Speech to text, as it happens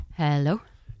Hello.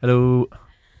 Hello.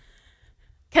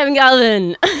 Kevin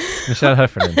Galvin. Michelle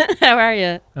Heffernan. How are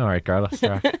you? All right, girl. Let's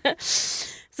start.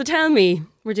 So tell me,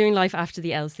 we're doing life after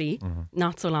the LC.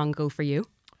 Not so long ago for you.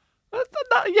 Not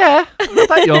that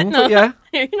young, No, but yeah.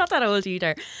 You're not that old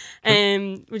either.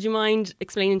 Would you mind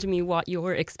explaining to me what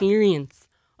your experience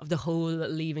of the whole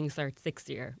Leaving Cert sixth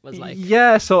year was like?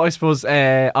 Yeah, so I suppose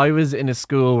I was in a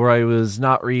school where I was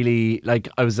not really, I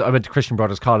went to Christian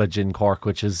Brothers College in Cork,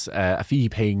 which is a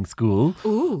fee-paying school.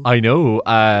 Ooh. I know.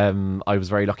 I was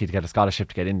very lucky to get a scholarship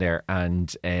to get in there,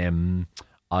 and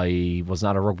I was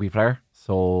not a rugby player.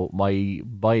 So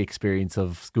my experience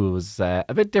of school was a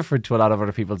bit different to a lot of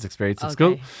other people's experience of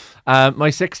school. My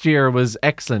sixth year was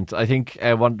excellent. I think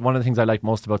one of the things I liked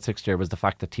most about sixth year was the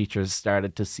fact that teachers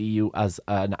started to see you as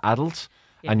an adult,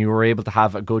 and you were able to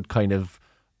have a good kind of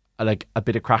like a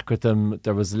bit of crack with them.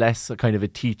 There was less a kind of a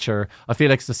teacher. I feel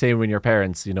like it's the same when your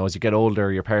parents, you know, as you get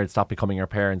older, your parents stop becoming your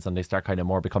parents and they start kind of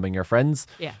more becoming your friends.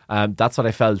 Yeah. That's what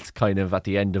I felt kind of at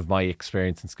the end of my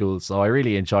experience in school. So I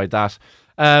really enjoyed that.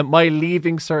 My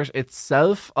Leaving Cert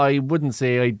itself, I wouldn't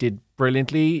say I did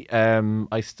brilliantly. I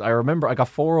remember I got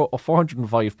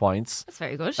 405 points. That's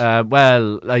very good. I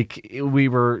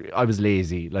was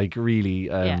lazy, like really,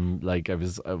 like I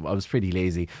was pretty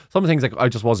lazy. Some things like I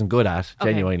just wasn't good at,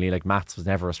 genuinely. Like maths was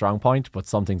never a strong point, but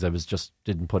some things I was just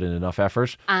didn't put in enough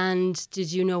effort. And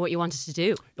did you know what you wanted to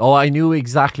do? Oh, I knew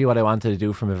exactly what I wanted to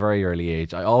do from a very early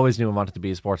age. I always knew I wanted to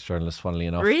be a sports journalist, funnily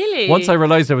enough. Really? Once I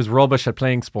realised I was rubbish at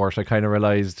playing sport, I kind of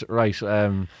realised,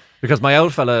 because my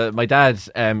old fella, my dad,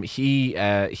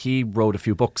 he wrote a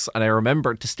few books, and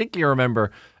I distinctly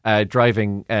remember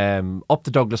driving up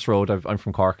the Douglas Road. I'm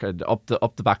from Cork, up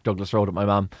the back Douglas Road with my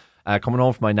mum, coming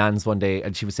home from my nan's one day,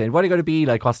 and she was saying, "What are you going to be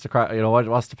like? What's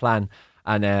the plan?"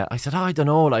 And I said, I don't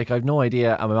know, like I've no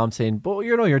idea. And my mum saying, "But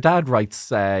you know, your dad writes.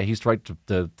 He used to write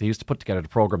he used to put together the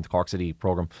program, the Cork City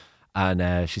program."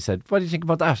 And she said, "What do you think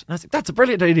about that?" And I was like, "That's a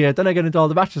brilliant idea. Then I get into all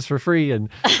the matches for free and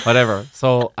whatever."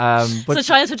 So, so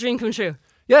childhood dream come true.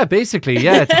 Yeah, basically,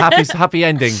 yeah, it's a happy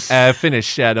ending,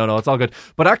 finish. Yeah, no, it's all good.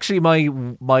 But actually,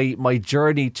 my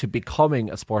journey to becoming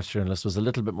a sports journalist was a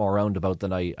little bit more roundabout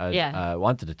than I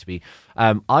wanted it to be.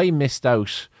 I missed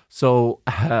out. So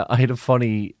I had a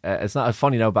funny. It's not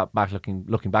funny now,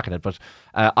 looking back at it, but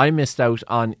I missed out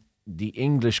on the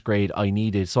English grade I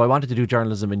needed. So I wanted to do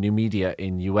journalism and new media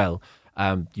in UL.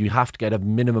 You have to get a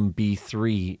minimum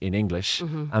B3 in English.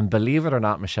 And believe it or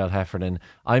not, Michelle Heffernan,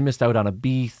 I missed out on a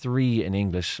B3 in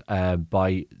English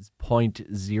by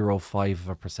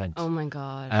 0.05%. Oh my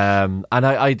God.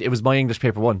 And it was my English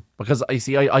paper one, because I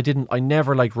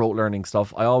never liked rote learning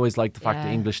stuff. I always liked the fact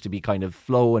that English to be kind of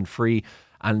flow and free.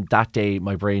 And that day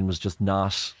my brain was just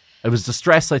not. It was the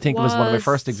stress. I think it was one of my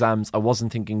first exams. I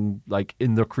wasn't thinking like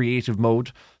in the creative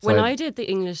mode. So when I did the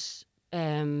English,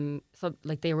 so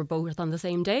like they were both on the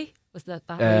same day. Was that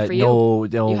way for you? No.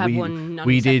 You had one on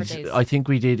we separate did. days. I think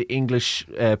we did English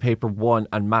paper 1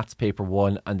 and maths paper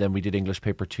 1, and then we did English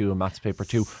paper 2 and maths paper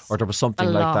 2, or there was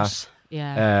something like that.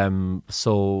 Yeah.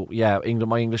 So yeah,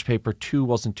 my English paper 2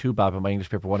 wasn't too bad, but my English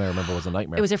paper 1 I remember was a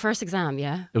nightmare. It was your first exam,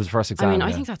 yeah? It was the first exam. I mean,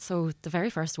 I think that's the very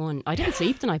first one. I didn't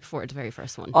sleep the night before the very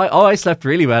first one. I slept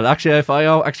really well. Actually, I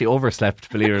actually overslept,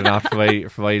 believe it or not, for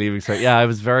my Leaving Cert. Yeah, I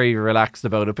was very relaxed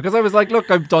about it, because I was like,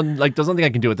 look, I've done, like, there's nothing I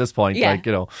can do at this point. Yeah. Like,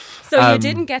 you know. So you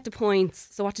didn't get the points.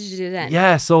 So what did you do then?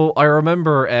 Yeah, so I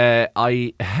remember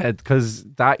I had, because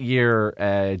that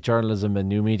year journalism and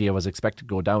new media was expected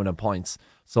to go down in points.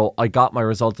 So I got my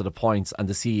result of the points, and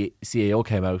the CAO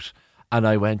came out, and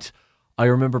I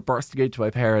remember bursting out to my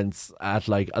parents at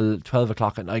like 12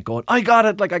 o'clock at night going, I got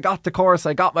it, like I got the course,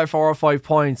 I got my 4 or 5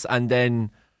 points, and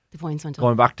then the points went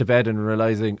going back to bed and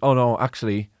realising, oh no,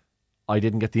 actually, I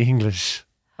didn't get the English.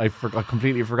 I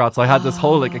completely forgot. So I had this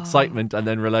whole like excitement, and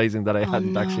then realising that I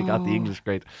hadn't actually got the English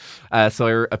grade. So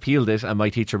I appealed it, and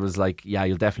my teacher was like, "Yeah,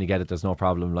 you'll definitely get it. There's no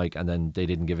problem." Like, and then they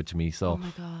didn't give it to me. So,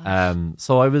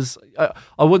 so I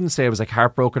wouldn't say I was like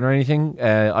heartbroken or anything.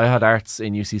 I had arts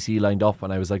in UCC lined up,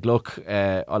 and I was like, "Look,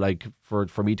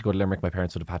 for me to go to Limerick, my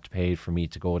parents would have had to pay for me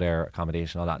to go there,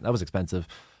 accommodation, all that. And that was expensive."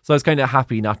 So I was kind of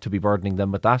happy not to be burdening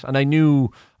them with that. And I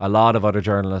knew a lot of other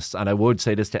journalists, and I would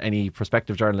say this to any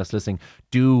prospective journalist listening,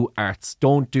 do arts.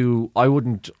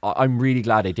 I'm really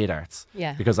glad I did arts.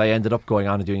 Yeah. Because I ended up going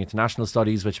on and doing international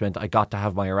studies, which meant I got to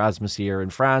have my Erasmus year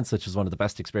in France, which was one of the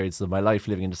best experiences of my life,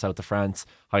 living in the south of France.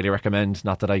 Highly recommend.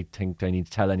 Not that I think I need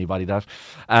to tell anybody that.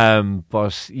 And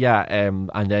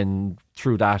then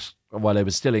through that, while I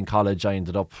was still in college, I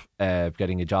ended up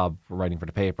getting a job writing for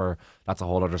the paper. That's a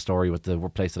whole other story with the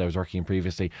place that I was working in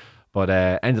previously. But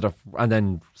ended up, and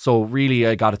then, so really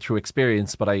I got it through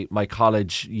experience, but my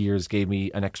college years gave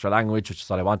me an extra language, which is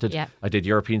what I wanted. Yeah. I did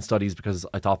European studies because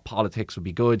I thought politics would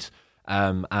be good,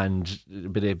 and a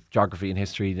bit of geography and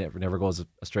history never goes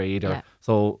astray either. Yeah.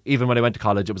 So even when I went to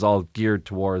college, it was all geared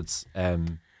towards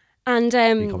becoming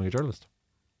a journalist.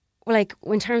 Like,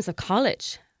 in terms of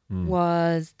college,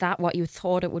 was that what you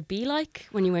thought it would be like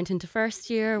when you went into first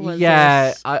year?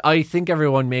 I think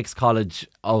everyone makes college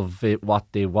of it what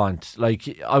they want.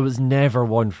 Like, I was never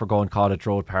one for going college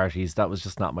road parties. That was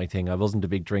just not my thing. I wasn't a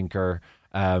big drinker.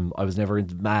 I was never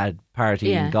into mad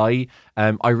partying guy.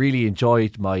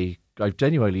 I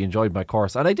genuinely enjoyed my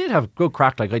course, and I did have good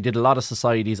crack. Like, I did a lot of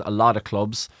societies, a lot of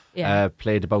clubs,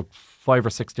 played about 5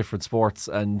 or 6 different sports,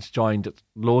 and joined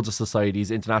loads of societies.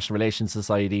 International Relations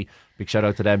Society, big shout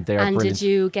out to them. They are brilliant. And did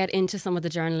you get into some of the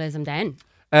journalism then?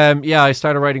 I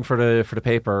started writing for the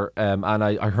paper, and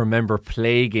I remember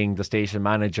plaguing the station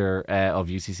manager of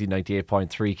UCC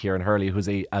 98.3, Kieran Hurley, who's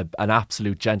an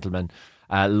absolute gentleman,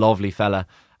 lovely fella.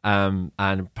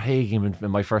 And plaguing him in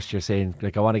my first year, saying,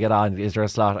 like, I want to get on, is there a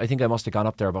slot? I think I must have gone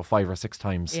up there about 5 or 6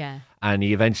 times. Yeah. And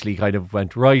he eventually kind of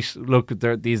went, right, look,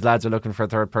 these lads are looking for a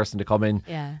third person to come in.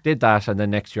 Yeah. Did that, and then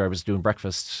next year I was doing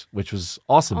breakfast, which was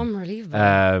awesome. Unbelievable.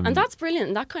 And that's brilliant.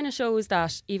 And that kind of shows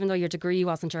that even though your degree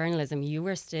wasn't journalism, you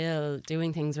were still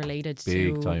doing things related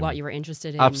to what you were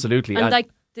interested in. Absolutely. And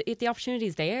like, the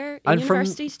opportunities there in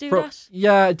university to do that?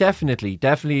 Yeah, definitely.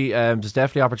 There's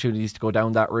definitely opportunities to go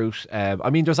down that route. I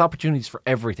mean, there's opportunities for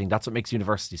everything. That's what makes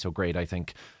university so great, I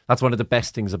think. That's one of the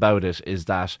best things about it, is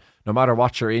that no matter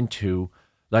what you're into,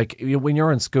 like, when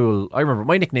you're in school, I remember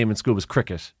my nickname in school was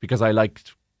Cricket, because I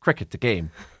liked cricket, the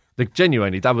game. Like,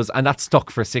 genuinely, that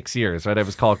stuck for 6 years, right? I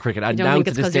was called Cricket. And you don't now think to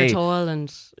it's this because day, you're tall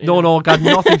and... No, got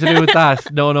nothing to do with that.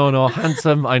 No,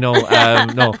 handsome, I know.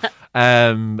 No.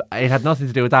 It had nothing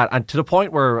to do with that, and to the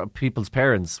point where people's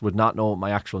parents would not know what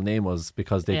my actual name was,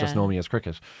 because they just know me as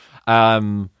Cricket.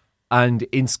 And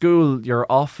in school, you're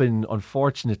often,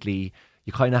 unfortunately,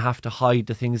 you kind of have to hide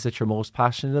the things that you're most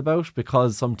passionate about,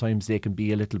 because sometimes they can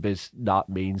be a little bit not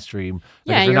mainstream. Like,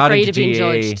 yeah, if you're not afraid of being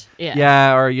GAA, judged.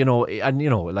 Yeah, or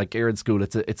like, you're in school,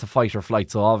 it's a fight or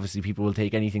flight. So obviously people will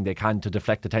take anything they can to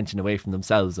deflect attention away from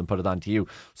themselves and put it onto you.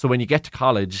 So when you get to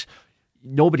college,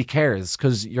 nobody cares,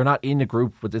 because you're not in a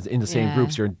group in the same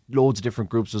groups. You're in loads of different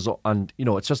groups, and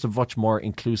it's just a much more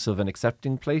inclusive and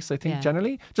accepting place, I think,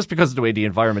 generally, just because of the way the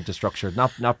environment is structured.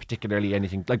 Not particularly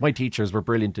anything, like, my teachers were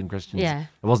brilliant in Christians. It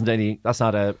wasn't that's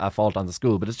not a fault on the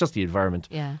school, but it's just the environment.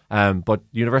 But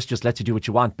university just lets you do what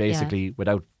you want, basically,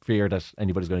 without fear that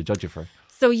anybody's going to judge you for it.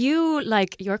 So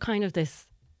you're kind of this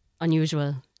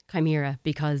unusual chimera,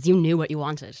 because you knew what you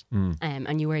wanted,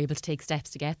 and you were able to take steps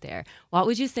to get there. What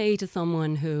would you say to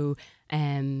someone who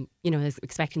is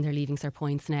expecting they're leaving Sir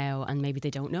Points now, and maybe they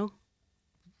don't know?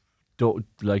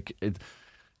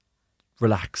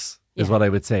 Relax is what I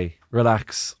would say.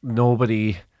 Relax.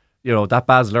 Nobody, that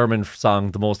Baz Luhrmann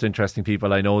song, The Most Interesting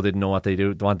People I Know Didn't Know What They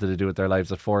wanted to do with their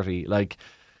lives at 40. Like,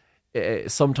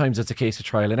 sometimes it's a case of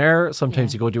trial and error.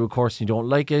 Sometimes you go do a course and you don't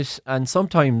like it, and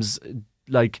sometimes,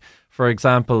 like, for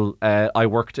example, I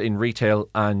worked in retail,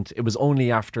 and it was only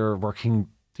after working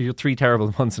 3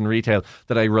 terrible months in retail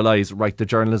that I realised, right, the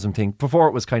journalism thing. Before,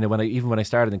 it was kind of, when I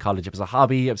started in college, it was a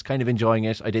hobby. I was kind of enjoying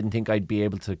it. I didn't think I'd be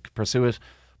able to pursue it.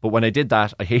 But when I did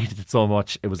that, I hated it so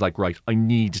much. It was like, right, I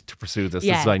need to pursue this.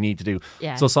 This is what I need to do.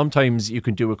 Yeah. So sometimes you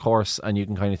can do a course and you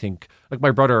can kind of think, like,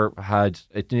 my brother had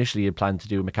initially planned to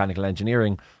do mechanical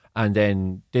engineering, and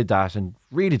then did that and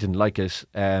really didn't like it,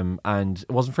 and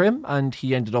it wasn't for him, and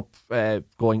he ended up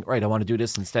going, right, I want to do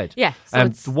this instead. Yeah. So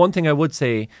the one thing I would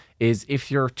say is,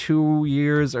 if you're 2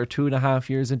 years or 2.5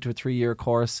 years into a 3-year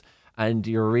course and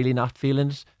you're really not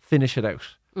feeling it, finish it out.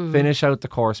 Finish out the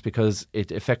course, because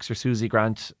it affects your Susie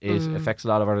grant, it affects a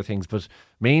lot of other things, but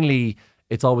mainly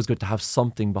it's always good to have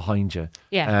something behind you.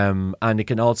 Yeah. And it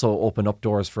can also open up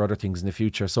doors for other things in the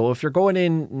future. So if you're going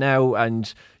in now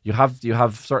and you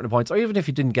have certain points, or even if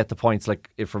you didn't get the points, like,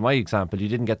 if, for my example, you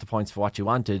didn't get the points for what you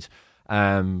wanted,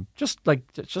 just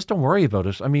don't worry about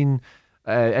it. I mean,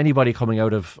 anybody coming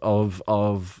out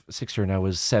of sixth year now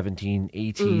is 17,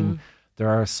 18. There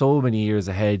are so many years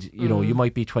ahead. You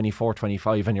might be 24,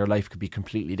 25, and your life could be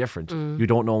completely different. You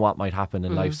don't know what might happen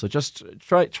in life. So just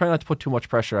try not to put too much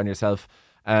pressure on yourself,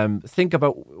 Think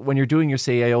about when you're doing your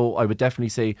CAO, I would definitely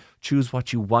say choose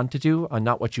what you want to do and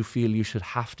not what you feel you should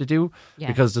have to do,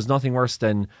 because there's nothing worse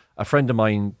than a friend of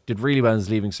mine did really well in his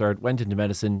leaving cert, went into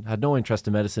medicine, had no interest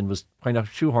in medicine, was kind of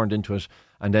shoehorned into it,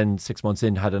 and then 6 months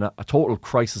in had a total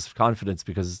crisis of confidence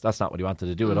because that's not what he wanted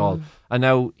to do at all. And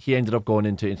now he ended up going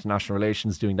into international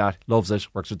relations, doing that, loves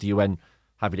it, works with the UN,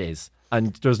 happy days.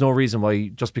 And there's no reason why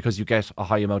just because you get a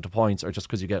high amount of points or just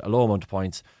because you get a low amount of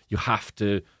points, you have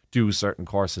to do certain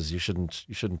courses. You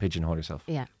shouldn't pigeonhole yourself.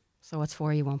 Yeah. So what's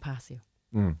for you won't pass you.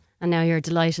 And now you're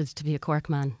delighted to be a Cork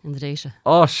man in the data.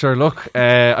 Oh, sure. Look,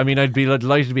 I mean, I'd be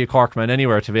delighted to be a Cork man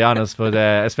anywhere, to be honest, but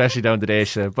especially down the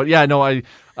data. But yeah, no,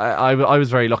 I was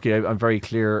very lucky. I'm very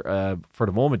clear for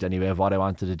the moment anyway of what I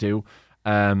wanted to do.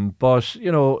 But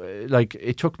you know, like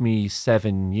it took me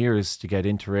 7 years to get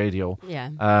into radio. Yeah.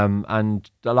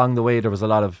 And along the way there was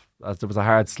a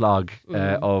hard slog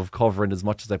of covering as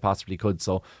much as I possibly could.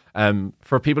 So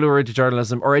for people who are into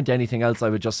journalism or into anything else, I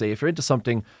would just say if you're into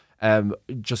something,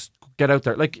 just get out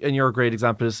there. Like, and you're a great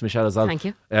example of this, Michelle, as well. Thank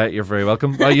you. You're very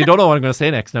welcome. Well, you don't know what I'm going to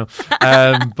say next now.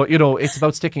 But you know, it's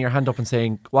about sticking your hand up and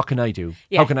saying, what can I do?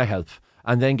 How can I help?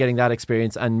 And then getting that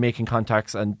experience and making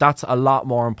contacts, and that's a lot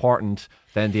more important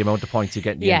than the amount of points you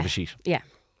get in the end of the sheet. Yeah,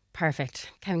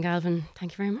 perfect. Kevin Galvin,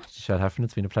 thank you very much. Michelle Heffernan,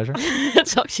 it's been a pleasure.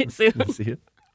 Talk to you soon. See you.